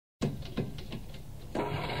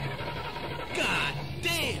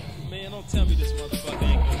don't tell me this motherfucker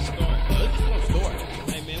ain't gonna start. It's gonna start.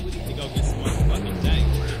 Hey man, we need to go get some motherfucking dank.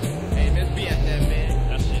 Hey, let's be at that, man.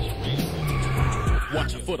 That shit's real.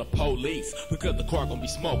 Watching for the police, because the car gon' be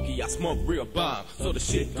smoky. I smoke real bomb, so the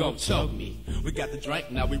shit gon' choke me. We got the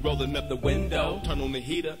drink, now we rolling up the window. Turn on the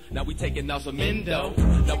heater, now we taking out some endo.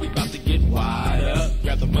 Now we about to get wide up.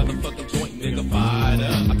 Grab the motherfucking joint, nigga, fired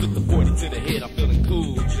up. I took the 40 to the head, I'm feeling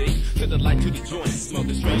cool, G. To the light, to the joint,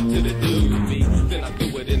 smoking straight to the doobie. Then I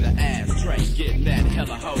threw it in the ashtray, getting that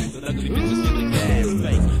hella hoes and ugly bitches in the gas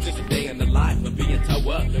face. Just a day in the life of being toe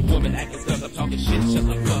up. The woman acting stuck up, talking shit, shut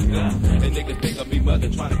the fuck up. And niggas think of me mother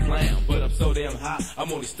trying to clown, but I'm so damn hot,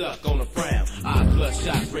 I'm only stuck on a frown. Eyes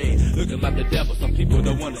bloodshot red, looking like the devil. Some people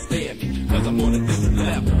don't understand me, cause I'm on a different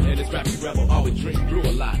level. And this rapping rebel always drink through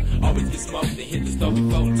a lot. Always get smoked and hit the stove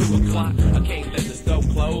before 2 o'clock. I can't let the stove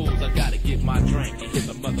close, I gotta get my drink and hit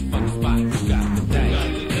the motherfucking spot. Who got the day?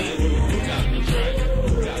 Who got the drink?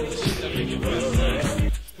 Who got the shit that make it best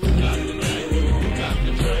thing? Who got the drink? Who got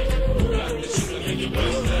the drink? Who got the shit that make it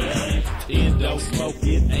best thing? And don't smoke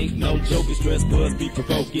it, ain't no joking. Stress buzz be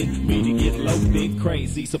provoking me to get low, big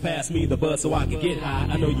crazy. So pass me the buzz so I can get high.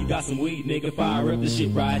 I know you got some weed, nigga. Fire up the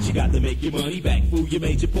shit right. You got to make your money back, fool. You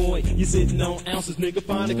made your point. You sitting on ounces, nigga.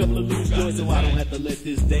 Find a couple of loose joints so I don't have to let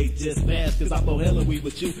this day just pass. Cause I blow hella weed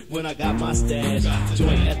with you when I got my stash.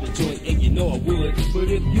 Joint at the joint, and you know I would. But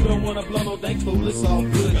if you don't wanna blow no dank, fool, it's all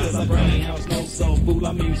good. Cause I burn house, no soul, fool.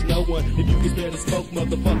 I mean no one. If you can spare the smoke,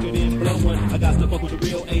 motherfucker, then blow one. I got to fuck with the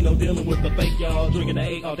real, ain't no dealing with the fake, y'all. Drinking the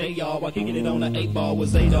 8 all day, y'all, while kicking it on the 8 ball with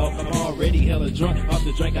Zadok. I'm already hella drunk off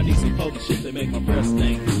the drink. I need some potent shit that make my breath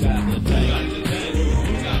stink. Who got the drink? Who got the drink?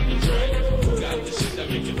 Who got the drink? Who got the shit that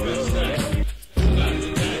make your breath stink? Who got the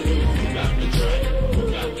drink? Who got the drink? Who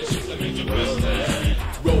got the shit that make your breath stink?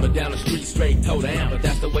 Rolling down the street straight toe down, but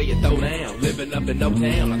that's the way you throw down. Living up in no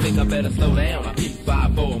town, I think I better slow down. I keep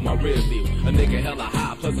 5-4 on my rear view. A nigga hella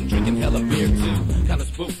high, plus I'm drinking hella beer too. Kinda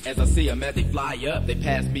spooked as I see them as they fly up. They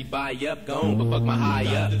pass me by up, gone, but fuck my high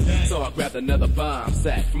up. So I grabbed another bomb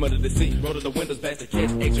sack from under the seat, rolled to the windows back to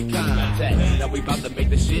catch extra contact. Now we about to make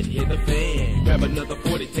the shit hit the fan. Grab another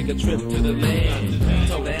 40, take a trip to the land.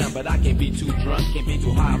 Toe down, but I can't be too drunk, can't be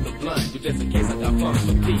too high off the blunt. But just in case I got funk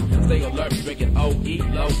for P. Stay alert, drinking OE,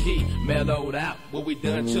 low key, mellowed out. When we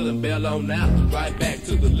done chillin', bail on out. Right back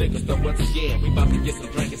to the liquor store once again. We about to get some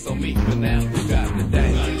drinking, so me for now. Who got the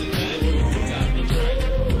day? Who got the day? Who got the drink?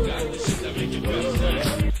 Who got the shit that make your breath stink?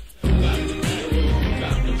 Who got the day? Who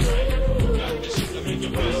got the drink? Who got the shit that make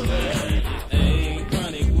your breath stink? It ain't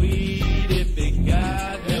chronic weed if it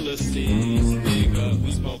got hella seeds, nigga.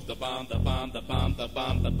 We smoke the bomb, the bomb, the bomb, the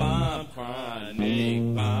bomb, the bomb,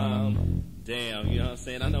 chronic bomb. Damn, you know what I'm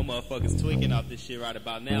saying? I know motherfuckers tweaking off this shit right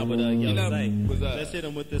about now, but yo, say, let's hit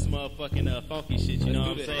them with this motherfucking funky shit, you know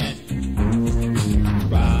what I'm saying?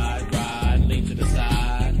 Ride, lean to the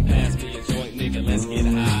side, pass me a joint, nigga, let's get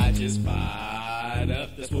high, just fired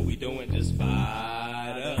up, that's what we doing, just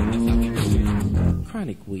fired up, that's how we do it.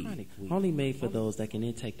 Chronic weed, only made for those that can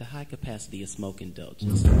intake the high capacity of smoke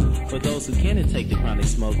indulgence. For those who can't intake the chronic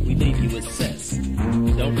smoke, we leave you with cess.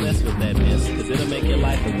 Don't mess with that mess, cause it'll make your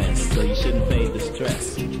life a mess, so you shouldn't fade the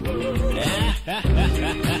stress.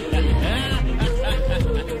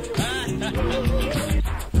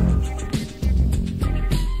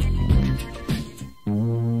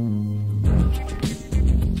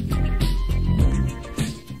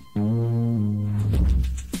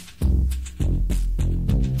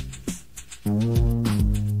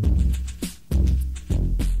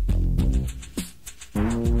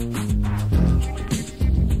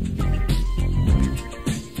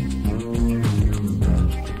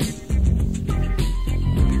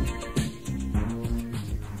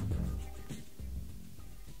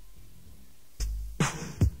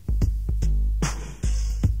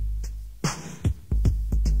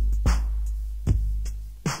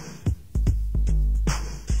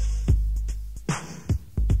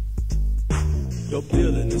 Your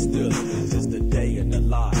building is still it's just a day in the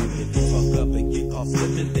life. If you fuck up and get caught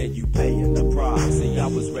slipping, then you paying the price. See, I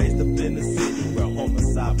was raised up in the city where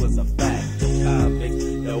homicide was a fact. Convicts,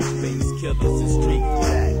 no fiends, killers, and street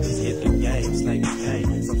jackers hit the game, snake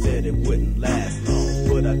game. Some said it wouldn't last long,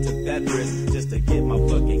 but I took that risk just to get my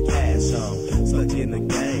fucking cash on. Stuck in the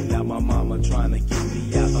game, now my mama trying to keep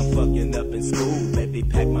me out. I'm fucking up in school, baby,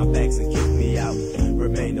 pack my bags and kick me out.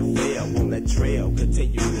 Remain to fail on that trail,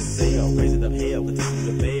 continue to sail, raise it up hell, continue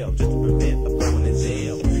to bail, just to prevent the going in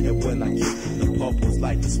jail. And when I kick the purples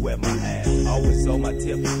like to sweat my ass, always on my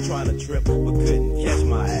tip, trying to trip, but couldn't catch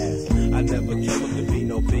my ass. I never came up to be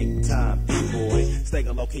no big time B-boy, stay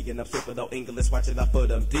a low-key and I'm sipping no English, watching out for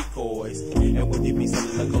them decoys. And when you be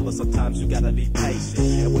selling the cola, sometimes you gotta be patient.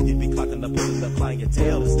 And when you be clocking up, putting the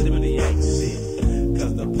clientele, it's literally ain't shit.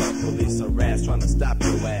 Cause the police harass, trying to stop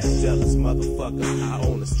your ass. Jealous motherfucker out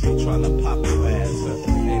on the street trying to pop your ass.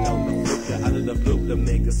 Ain't on the flip, out of the blue, them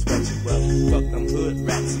niggas sweat you up. Fuck them hood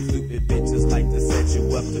rats and stupid bitches like to set you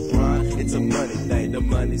up to grind. It's a money thing, the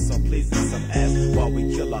money so pleasing some ass while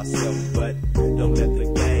we kill ourselves. But don't let the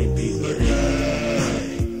game be the game.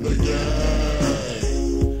 The game.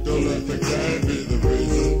 Don't let the game be the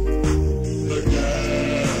reason. The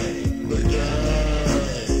game. The game.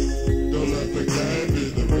 Don't let the game be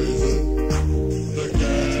the reason. The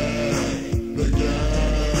game. The game.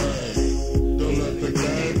 Don't let the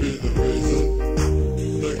game be the reason.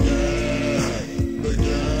 The game. The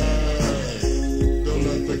game. Don't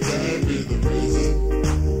let the game be the reason.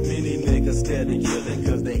 Many niggas steady killing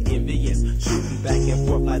cause they envious. Shooting back and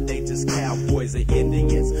forth like they just cowboys or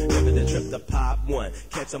Indians. Never the trip to pop one.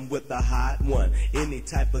 Catch them with the hot one. Any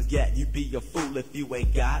type of gat, you be a fool if you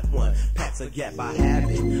ain't got one. Packs a gat by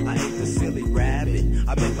habit. I hate the silly rabbit.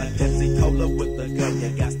 I make like Pepsi Cola with the gun, you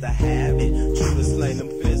got to have it. True to slain them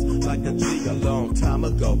fists like a G a long time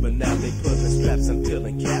ago. But now they pulling straps and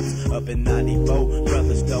peeling caps. Up in 94,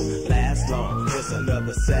 brothers don't last long. It's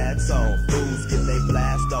another sad song. Fools get they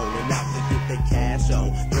blast on and out to get they cash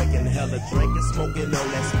on. Drinking hella drinking, smoking on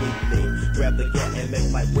that sweet lean. Grab the gat and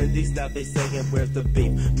make like Wendy's. Now they saying where's the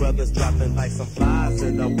beef? Brothers dropping like some flies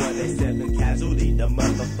in the 187 casualty. The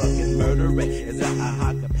motherfucking murder rate is at a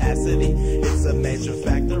high capacity. It's a major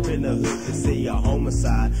factor in the hood to see a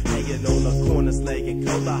homicide. Hanging on the corner, slanging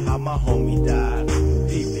cola, how my homie died.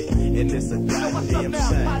 Peep it, and it's a goddamn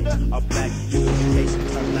shame. A black unification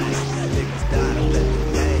turned light. Niggas died and let the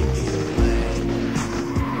game be the blame.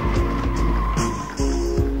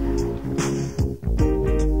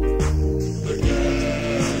 The game,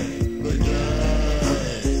 the game.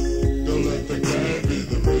 Don't let the game be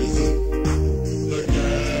the reason. The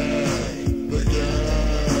game, the game.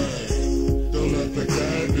 Don't let the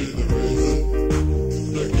game be the reason.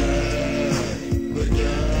 The game, the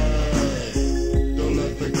game. Don't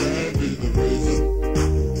let the game be the reason.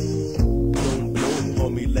 Boom, boom,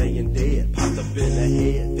 homie laying dead. Popped up in the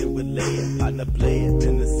head, filled with lead. Partner bled,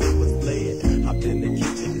 then the sick was bled. Hopped in the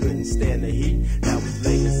kitchen, couldn't stand the heat. Now he's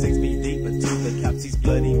laying 6 feet deep into the cops. He's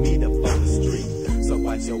bloody meat up on the street. So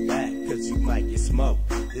watch your back, cause you might get smoked.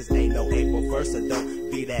 This ain't no April 1st, so don't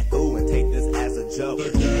be that fool and take this as a joke.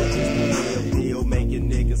 But just the real deal, making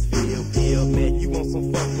niggas feel ill. Man, you want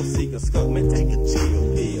some fun, go seek a skunk, man, take a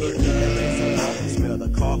chill pill. That makes some coffee, smell the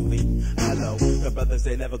coffee. I know, the brothers,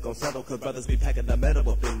 they never gon' settle, cause brothers be packing the metal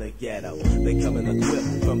up in the ghetto. They coming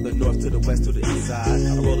equipped from the north to the west to the east side.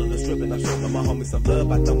 I'm rolling the strip and I'm showing my homies some love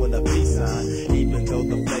by throwing a peace sign. Even though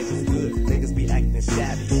the flavor's good, niggas be acting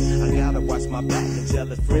shabby. I gotta watch my back, and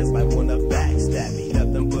jealous friends might wanna backstab me.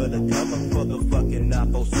 Nothing but a cover for the fucking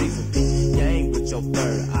 9-4 season. Be gang with your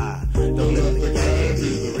third eye. Don't let the game be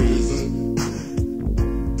the reason.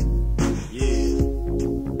 Yeah,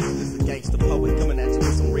 this is a gangsta poet coming at you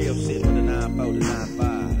with some real shit with a 9-4 to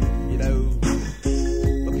 9-5. You know,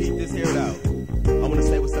 but peep this here though. I wanna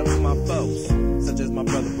say what's up to my folks, such as my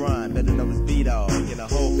brother Brian, better known as B-Dog, and a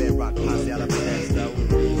whole bedrock posse out of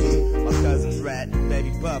Gangsta. My cousin's Rat,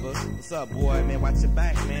 baby Bubba. What's up, boy? Man, watch your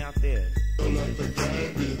back, man, out there. Don't let the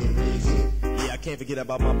game be the reason. Yeah, I can't forget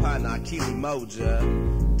about my partner, Akili Moja,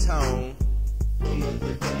 Tone. Don't let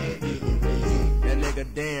the game be the reason. That nigga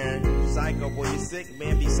Darren, Psycho, boy, you sick,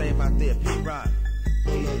 man, be safe out there, P-Rock.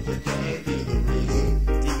 Don't let the game be the reason.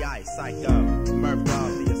 D.I., Psycho, Murph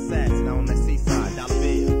Dog, the assassin on that seaside, dollar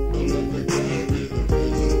bill. Don't let the game be the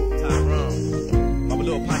reason. Tyrone, my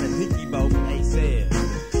little partner, Nicky Bo, A-Seb.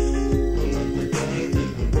 Don't let the game be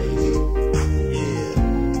the reason.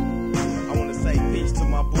 Yeah, I wanna say peace to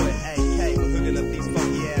my boy AK for hooking up these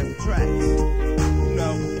funky ass tracks. You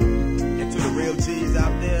know, and to the real G's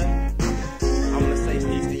out there, I wanna say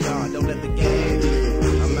peace to y'all. Don't let the game be the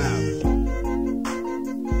reason. I'm out.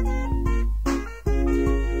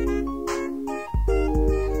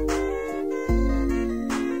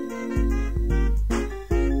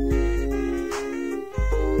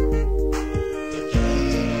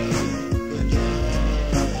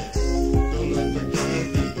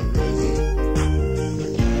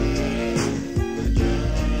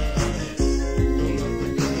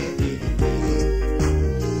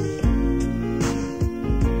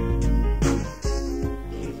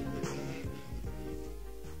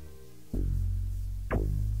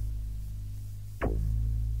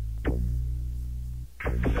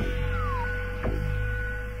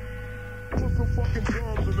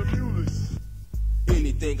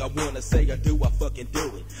 Anything I wanna say or do, I fucking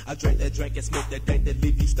do it. I drink that drink and smoke that dank that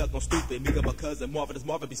leave you stuck on stupid. Me and my cousin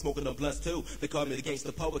Marvin be smoking on blunts too. They call me the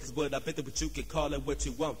gangsta poet, cause what I've been through, but you can call it what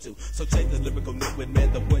you want to. So take the lyrical nitwit,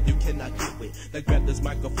 man, the one you cannot get with. They grab this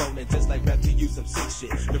microphone and just like rap to you some sick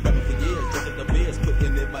shit. Been rapping for years, drinking the beers,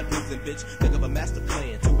 putting in my dues and bitch. Think of a master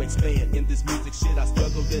plan to expand in this music shit. I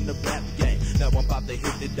struggled in the rap game. Now I'm about to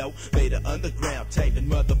hit the dough, made an underground tape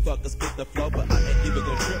and motherfuckers spit the flow, but I ain't even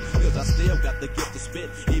gonna trip, cause I still got the gift to spit.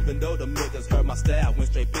 Even though the niggas heard my style, went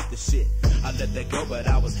straight bit the shit. I let that go, but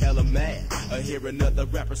I was hella mad. Hearing other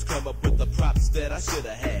rappers come up with the props that I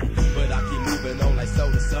shoulda had. But I keep moving on like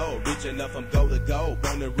soul to soul, reaching up from goal to goal,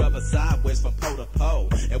 burning rubber sideways from pole to pole.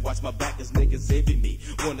 And watch my back as niggas envy me,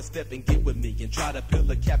 wanna step and get with me, and try to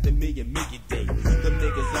pillar Captain Me and Mickey D. Them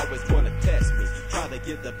niggas always wanna test me, try to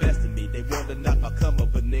get the best of me. They wanna knock my come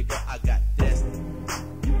up, but nigga, I got destiny.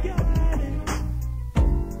 You got it.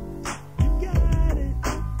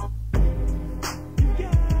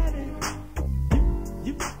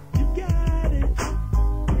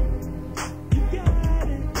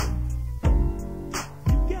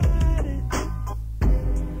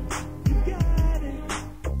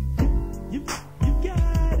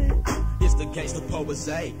 Gangsta poets,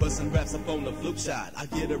 ayy, bustin' raps up on the fluke shot. I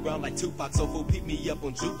get around like Tupac, so fool peep me up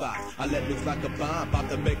on jukebox. I let loose like a bomb, about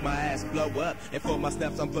to make my ass blow up. And for my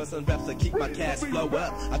snaps, I'm bustin' raps to keep my cash flow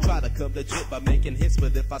up. I try to come legit by making hits,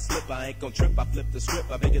 but if I slip, I ain't gon' trip. I flip the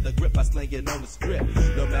script, I make it a grip, I sling it on the strip.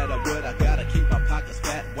 No matter what, I gotta keep my pockets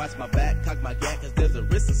fat. Watch my back, cock my gat, cause there's a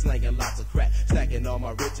risk of slanging lots of crack. Stacking all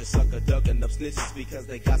my riches, sucker ducking up snitches because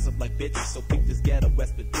they gossip like bitches. So peep this ghetto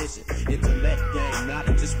expedition. Intellect game, not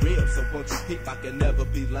just real, so won't you peep? I can never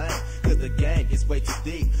be lame, cause the gang is way too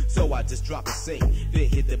deep. So I just drop a scene, then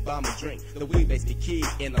hit the bomb and drink. The weed makes me key,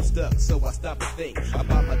 and I'm stuck, so I stop and think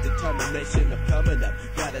about my determination of coming up.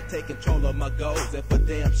 Gotta take control of my goals, and for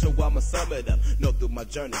damn sure I'ma sum it up. Know through my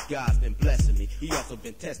journey, God's been blessing me. He also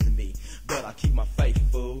been testing me, but I keep my faith,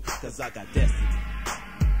 fool, cause I got destiny.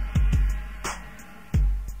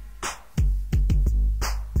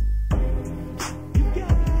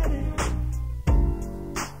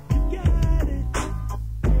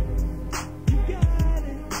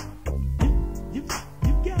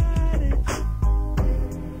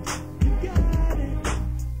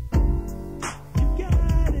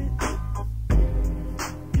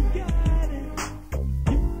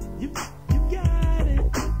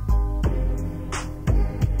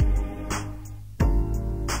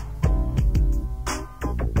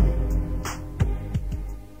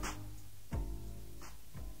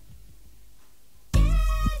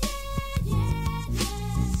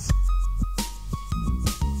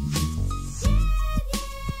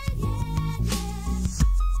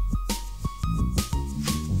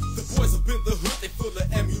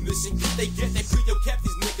 They free your cap,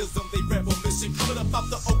 these niggas on they rebel mission. Coming up off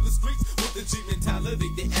the Oakland streets with the G mentality.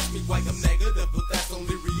 They ask me why I'm negative, but that's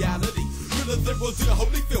only reality. Real liberals do the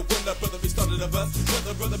holy feel when the brother be started of us.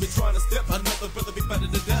 Another brother be trying to step, another brother be better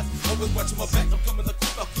than death. Always watching my back, I'm coming to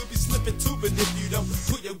quick, I could be slipping too. But if you don't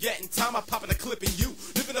put your gat in time, I pop in a clip in you.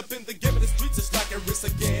 Living up in the game of the streets, it's like a risk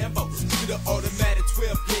of gamble. Give me the automatic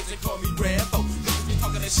 12 gauge and call me Rambo. Niggas be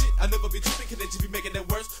talking that shit, I never be tripping, cause they just be making it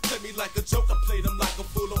worse. Play me like a joke, I play them like a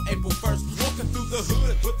fool on April 1st. Walking through the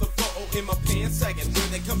hood with the photo in my pants sagging.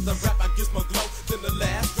 When it comes to rap, I guess my glow than the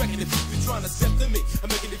last record. If you be trying to step to me, I'm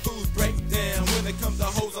making the fools break down. When it comes to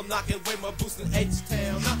hoes, I'm knocking away my boots in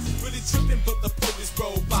H-Town. Not really tripping, but the police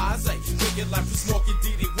roll by. I say, thinking like we smoking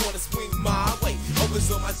D, they wanna swing my way.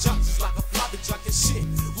 Always on my job, just like a floppy jocking shit.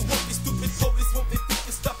 We won't be stupid police, won't they think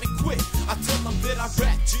to stop it quick? I tell them that I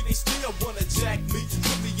rap, G, they still wanna jack me.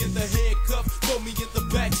 Put me in the handcuff, throw me in the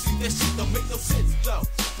backseat. That shit don't make no sense though.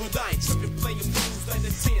 But I ain't tripping, playing fools like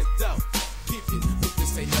the 10th though. Peeping, but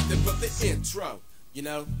this ain't nothing but the intro. You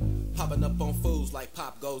know, popping up on fools like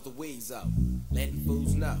Pop goes the Weezo. Letting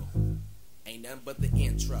fools know, ain't nothing but the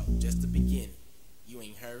intro, just the beginning. You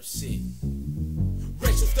ain't heard shit.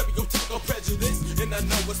 Racial stereotypical prejudice, and I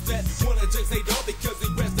know what's that. Wanna jinx they don't because they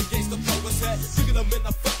rest against the poet's hat. Thinking I'm in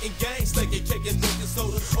a fucking gang, slinging cake and drinking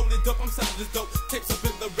soda. Only dope, I'm selling this dope. Tapes up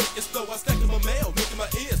in the record store, I stack in my mail, making my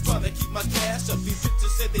ears, trying to keep my cash up. These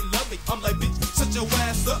bitches say they love me, I'm like, bitch, shut your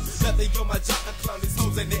ass up. Now they on my jock, I clown these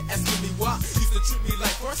hoes and they asking me why. Used to treat me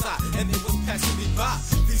like first eye, and it was passing me by.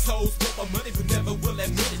 These hoes want my money, but never will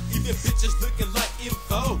admit it. Even bitches looking like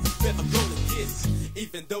info, never gonna get it.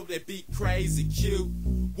 Even though they be crazy cute,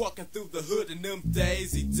 walking through the hood in them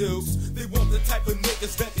Daisy Dukes. They want the type of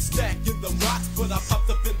niggas that be stacking the rocks, but I popped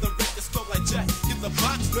up in the record store like Jack in the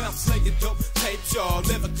box. Now I'm slinging dope tape, y'all.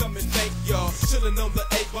 Never coming fake, y'all. Should've known the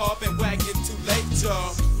 8-ball, been wagging too late,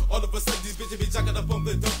 y'all. All of a sudden these bitches be jocking up on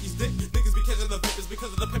the donkey's dick. Niggas be catching the vapors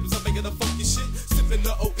because of the papers. I'm making the funky shit. Sipping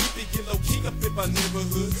the OE, get low key up in my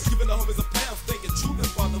neighborhood. Giving the homies a pound, thinking true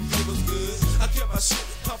while the flavor's good. I kept my shit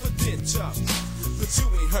confidential, but you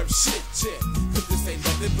ain't heard shit yet. Cause this ain't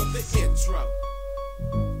nothing but the intro.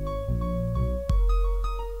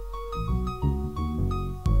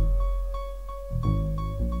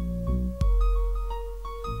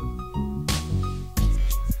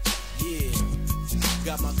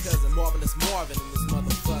 Got my cousin Marvelous Marvin in this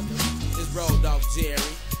motherfucker. It's Road Dogg Jerry,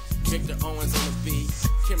 Victor Owens on the beat,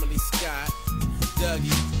 Kimberly Scott,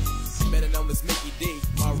 Dougie, better known as Mickey D,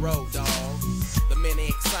 my Road Dogg, the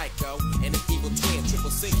Maniac Psycho, and the evil twin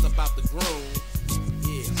 666 about the groove.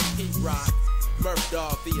 Yeah, Pete Rock, Murph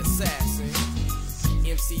Dog the Assassin,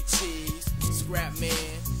 MC Cheese, Scrap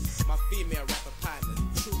Man, my female rapper partner,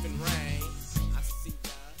 Truth and Rain. I see ya.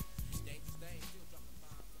 Dangerous Dame still dropping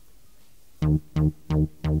bombs.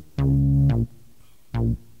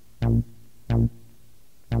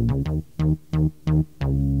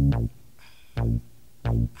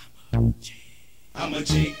 I'm a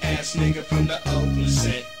G-ass nigga from the Oakland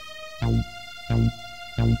set.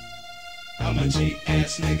 I'm a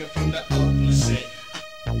G-ass nigga from the Oakland set.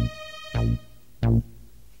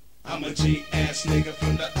 I'm a G-ass nigga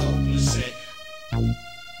from the Oakland set.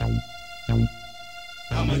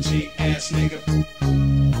 I'm a G-ass nigga.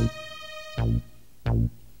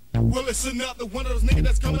 Well, it's another one of those niggas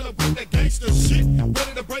that's coming up with that gangster shit.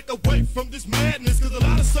 Ready to break away from this madness, cause a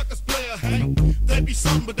lot of suckers play a hang. They be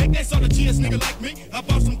something, but they can't start a GS nigga like me. I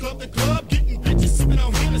bought some club to club, getting bitches, sipping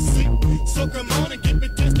on Hennessy. So come on and get me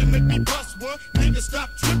tested, make me bust one. Niggas stop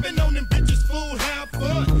tripping on them bitches, fool, have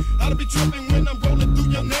fun. I'll be tripping when I'm rolling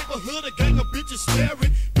through your neighborhood. A gang of bitches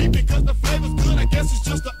staring, me because the flavor's good. I guess it's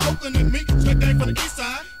just the Oakland and me. Straight gang from the east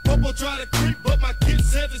side. Popo try to creep, but my kid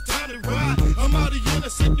says it's time to ride. I'm out of here,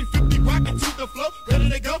 50 rockin' to the flow. Ready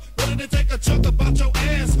to go, ready to take a chunk about your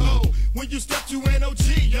asshole. When you step to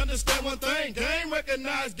NOG, understand one thing. Game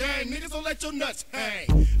recognized gang, niggas don't let your nuts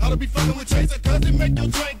hang. Ought to be fucking with chaser, cause they make your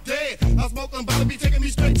drink dead. I smoke, I'm about to be taking me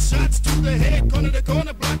straight shots to the head. Corner to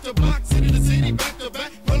corner, block to block, city to city, back to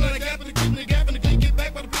back. Pulling the gap and keeping the gap and the clean get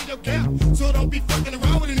back by the beat your cap. So don't be fucking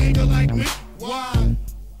around with a nigga like me. Why?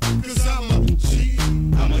 Cause I'm a G.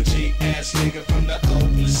 I'm a G-ass nigga from the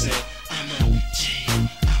Oakland set. I'm a G.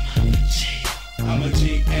 I'm a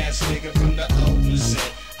G-ass nigga from the Oakland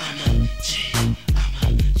set. I'm a G.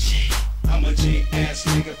 I'm a G-ass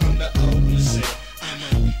nigga from the Oakland set. I'm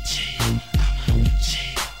a G.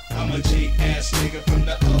 I'm a G-ass nigga from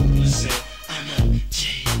the Oakland set. I'm a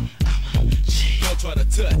G. Don't try to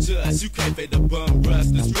touch us, you can't fade the bum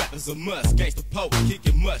rust. This rap is a must, gangsta poet,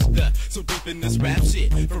 kicking much dust. So deep in this rap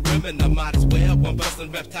shit, for rimming I might as well. One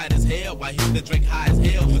bustin' rap tight as hell, while hit the drink high as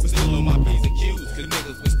hell. But still on my P's and Q's, cause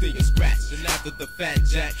niggas will steal your scratch. And after the fat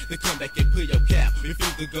jack, they come back and pull your cap.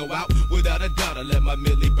 Refuse to go out without a doubt. I let my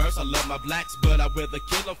milli burst, I love my blacks, but I'd rather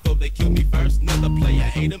kill them before they kill me first. Another player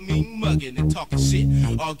hater, mean mugging and talking shit.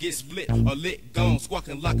 All get split or lit, gone,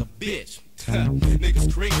 squawking like a bitch.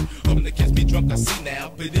 Niggas creep, hoping to catch me drunk, I see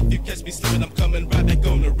now. But if you catch me slipping, I'm coming right back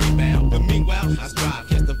on the rebound. But meanwhile, I strive,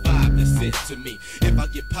 catch the vibe that's sent to me. If I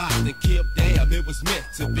get popped and killed, damn, it was meant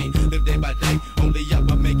to be. Live day by day, only up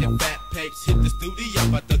by making fat papes. Hit the studio,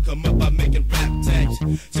 about to come up by making rap tapes.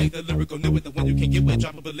 Check the lyrical new with the one you can get with.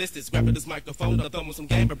 Drop a ballistics, grab this microphone, I'll throw me some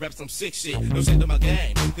game, but rap some sick shit. No shit to my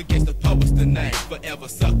game, the gangsta poet's the name. Forever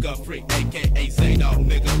sucker free, aka Zay-Dog,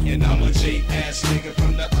 nigga. And I'm a G-ass nigga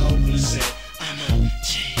from the Oakland set. I'm a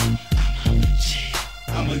G.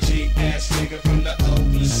 I'm a G-ass nigga from the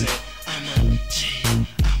Oakland set. I'm a G.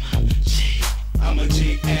 I'm a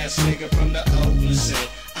G-ass nigga from the Oakland set.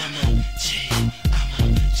 I'm a G.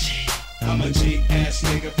 I'm a G-ass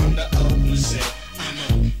nigga from the Oakland set. I'm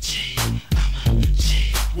a G.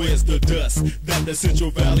 Where's the dust that the Central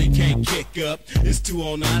Valley can't kick up? It's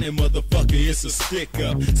 209 and motherfucker, it's a stick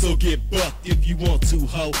up. So get bucked if you want to,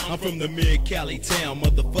 ho. I'm from the mid-Cali town,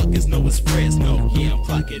 motherfuckers know it's Fresno. Yeah, I'm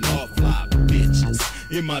clocking all fly bitches.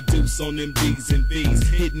 In my deuce on them D's and V's,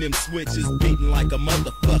 hitting them switches, beating like a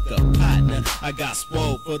motherfucker partner. I got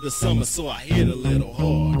swole for the summer, so I hit a little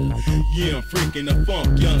harder. Yeah, I'm freaking the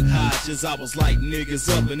funk, young Hodges. I was like niggas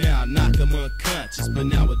up and now I knock them unconscious. But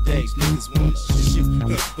nowadays niggas wanna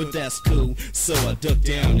shoot, but that's cool, so I duck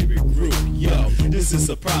down and regroup. Yo, this is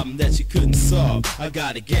a problem that you couldn't solve. I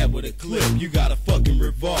got a gap with a clip, you got a fucking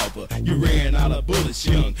revolver. You ran out of bullets,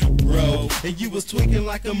 young bro, and you was tweaking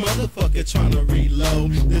like a motherfucker trying to reload.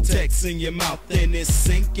 The text in your mouth and it's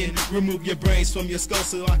sinking. Remove your brains from your skull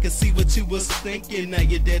so I can see what you was thinking. Now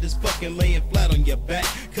you're dead as fucking laying flat on your back,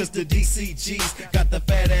 cause the DCGs got the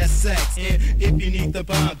fat ass sacks. And if you need the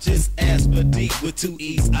bomb, just ask for D with 2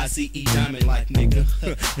 E's. ICE diamond like nigga.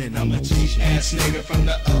 And I'm a G ass nigga from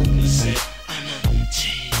the Oakland set. I'm a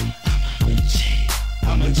G, I'm a G.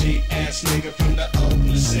 I'm a G ass nigga from the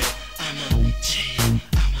Oakland set. I'm a G,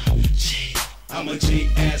 I'm a G. I'm a G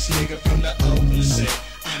ass nigga from the Oakland set.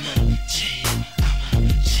 I'm a G, I'm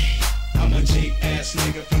a G. I'm a G ass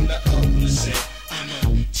nigga from the Oakland set.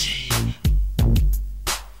 I'm a G.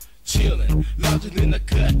 Chillin', lounging in the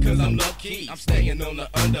cut, cause I'm low key. I'm staying on the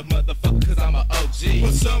under, motherfucker, cause I'm a OG.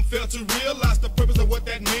 But some fail to realize the purpose of what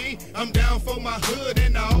that mean. I'm down for my hood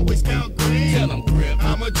and I always count green. Tell 'em grip.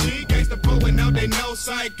 I'm a G, gangsta pro, and now they know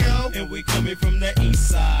psycho. And we coming from the east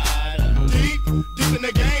side. Deep in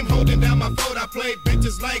the game, holding down my phone. I play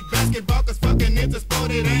bitches like basketball, cause fucking into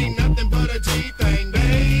sport, it ain't nothing but a G thing,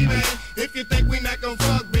 baby. If you think we not gon'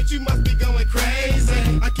 fuck, bitch, you must be going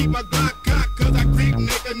crazy. I keep my Glock cocked, cause I creep,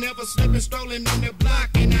 nigga, never slipping, strolling on the block,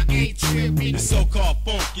 and I ain't tripping. The so-called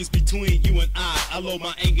funk is between you and I load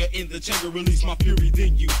my anger in the chamber, release my fury,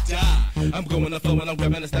 then you die. I'm going to flow and I'm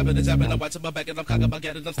grabbing and stabbing and jabbing. I'm watching my back and I'm cocking my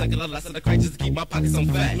gat and I'm stacking a lot of the crates just to keep my pockets on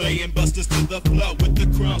fat. Laying busters to the floor with the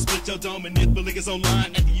crumbs, split your dome and if the liquor's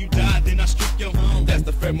online. After you die, then I strip your home. That's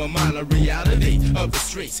the frame of mind, a reality of the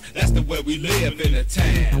streets. That's the way we live in the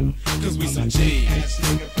town. Cause we some G's. Ass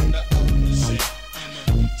nigga from the Oakland set.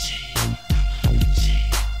 I'm a G, I'm a G.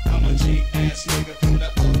 I'm a G ass nigga from the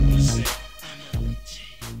Oakland set. I'm a G.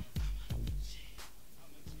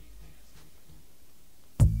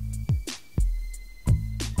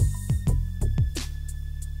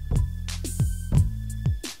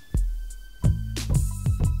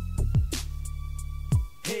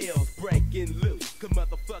 Hell's breaking loose, cause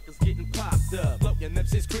motherfuckers getting popped up. Floating up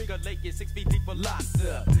Shit's Creek or Lake, 6 feet deep for locked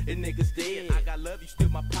up. And niggas dead, I got love, you still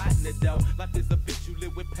my partner though. Life is a bitch, you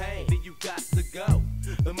live with pain, then you got to go.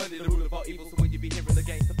 The money, the root of all evil, so when you be hearing the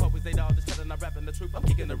gangsta poets, they all just telling, I'm rapping the truth, I'm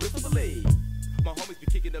kicking the rhythm of believe. My homies be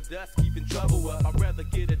kicking up dust, keeping trouble up. I'd rather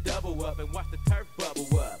get a double up and watch the turf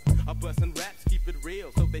bubble up. I'm busting raps, keep it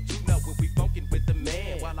real, so that you know when we funkin' with the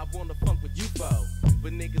man. While I wanna funk with you, foe.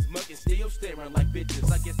 But niggas mugging, still staring like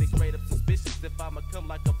bitches. I guess they straight up suspicious if I'ma come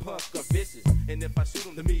like a punk or vicious. And if I shoot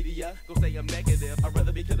 'em, the media gon' say I'm negative. I'd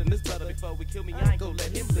rather be killing this brother before we kill me, I ain't gon' let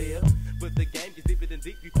him live. But the game gets deeper than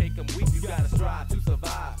deep, you can't come weak, you gotta strive to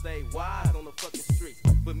survive. Stay wise on the fucking streets.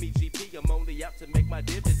 But me, GP, I'm only out to make my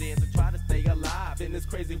dividends and try to stay alive in this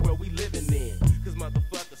crazy world we living in. Cause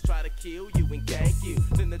motherfuckers try to kill you and gang you.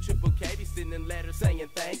 Then the triple K be sending letters saying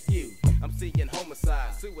thank you. I'm seeing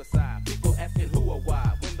homicide, suicide, people asking who or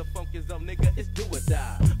why. When the funk is on, nigga, it's do or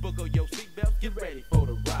die. Buckle your seatbelt, get ready for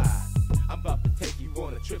the ride. I'm about to take you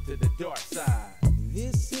on a trip to the dark side.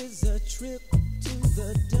 This is a trip to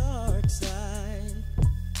the dark side.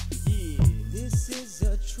 Yeah, This is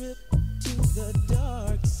a trip to the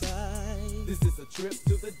dark side. this is a trip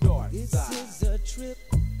to the dark This side. is a trip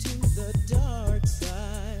to the dark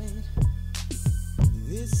side.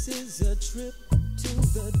 This is a trip to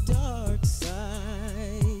the dark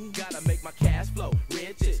side. Gotta make my cash flow,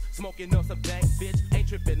 riches. Smoking on some dank bitch. Ain't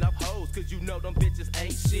tripping up hoes, cause you know them bitches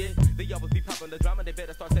ain't shit. They always be popping the drama, they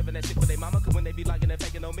better start saving that shit for their mama. Cause when they be lying and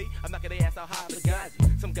faking on me, I'm knocking their ass out high for the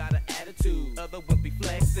ganji. Some got an attitude, other ones be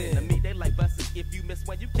flexing. To me, they like busting. If you miss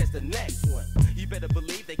one, you catch the next one. You better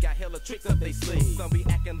believe they got hella tricks up they sleeve. Some be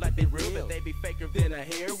acting like they real, but they be faker than a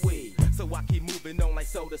hair weave. So I keep moving on like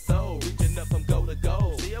soul to soul, reaching up from goal to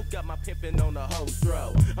goal. Still got my pimpin' on the whole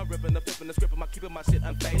stroll. I'm ripping the flipping the script, I'm keeping my shit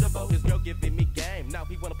unfadable. This girl giving me game, now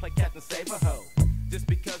he wanna play cat and save a hoe. Just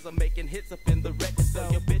because I'm making hits up in the record store.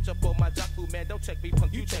 Your bitch up on my jock food, man, don't check me,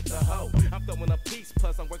 punk, you check the hoe. I'm throwing a piece,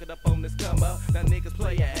 plus I'm working up on this come up. Now niggas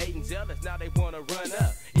playin' hatin' jealous, now they wanna run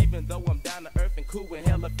up. Even though I'm down to earth and cool and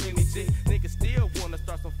hella friendly G, niggas still wanna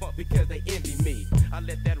start some funk because they envy me. I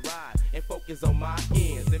let that ride and focus on my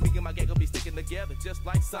ends. Then me and my gang gon' be sticking together just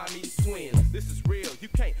like Siamese twins. This is real, you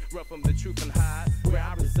can't run from the truth and hide. Where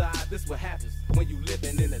I reside, this what happens when you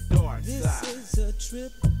living in the dark This side. is a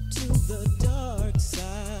trip to the dark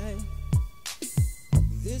side.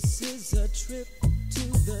 This is a trip to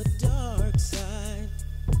the dark side.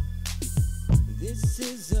 This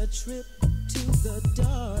is a trip to the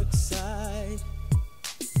dark side.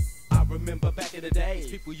 I remember back in the days,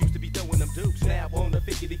 people used to be throwing them dukes. Now on the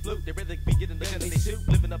 50 flute, they rather be getting the gun and they shoot.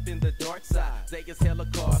 Living up in the dark side, Vegas hella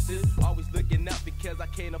cautious. Always looking out because I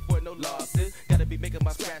can't afford no losses. Gotta be making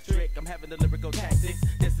my scratch trick, I'm having the lyrical tactics.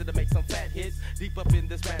 Destined to make some fat hits, deep up in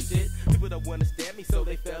this rap shit. People don't understand me, so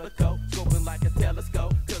they fell a coat. Scoping like a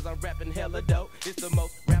telescope, cause I'm rapping hella dope. It's the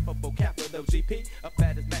most rappable capital GP. Up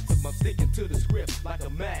at his maximum, sticking to the script like a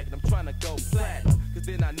magnet. I'm trying to go platinum, cause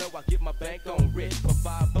then I know I get my bank on rich. My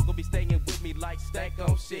vibe gon' be staying with me like stank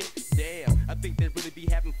on shit. Damn, I think they really be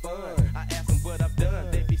having fun. I ask them what I've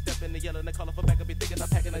done. They be stepping the yellow and they calling for backup, be thinking I'm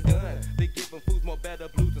packing a gun. They giving fools more better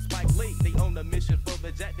blues than Spike Lee. They own the mission for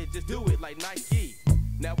the jack, they just do it like Nike.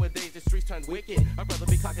 Nowadays the streets turn wicked. I'd rather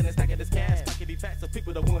be clocking and stacking this cash. I can be fat so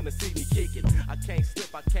people don't wanna see me kick it. I can't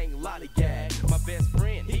slip, I can't lollygag. My best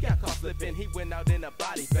friend, he got caught slipping, he went out in a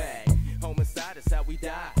body bag. Home inside is how we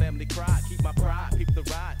die. Family cry, keep my pride, keep the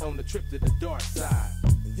ride on the trip to the dark side.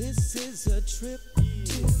 This is a trip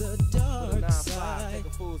to the dark side.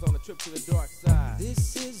 Taking fools on the trip to the dark side.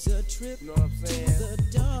 This is a trip You know what I'm saying? to the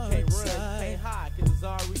dark Can't run, side. can't hide, cause it's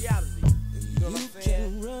all reality. You know what You I'm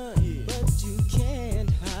saying? can run, but you can't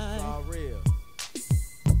It's hide. all real.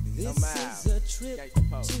 This I'm out. is a trip Gangsta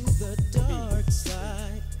pose. to the dark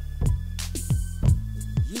side.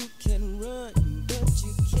 You can run, but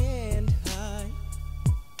you can't hide.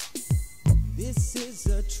 This is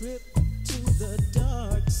a trip to the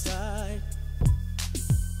dark side.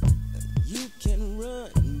 You can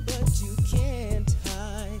run, but you can't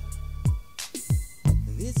hide.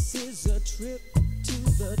 This is a trip to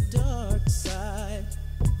the dark side.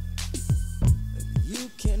 You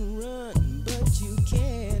can run, but you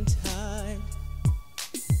can't hide.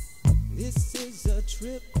 This is a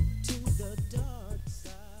trip to the dark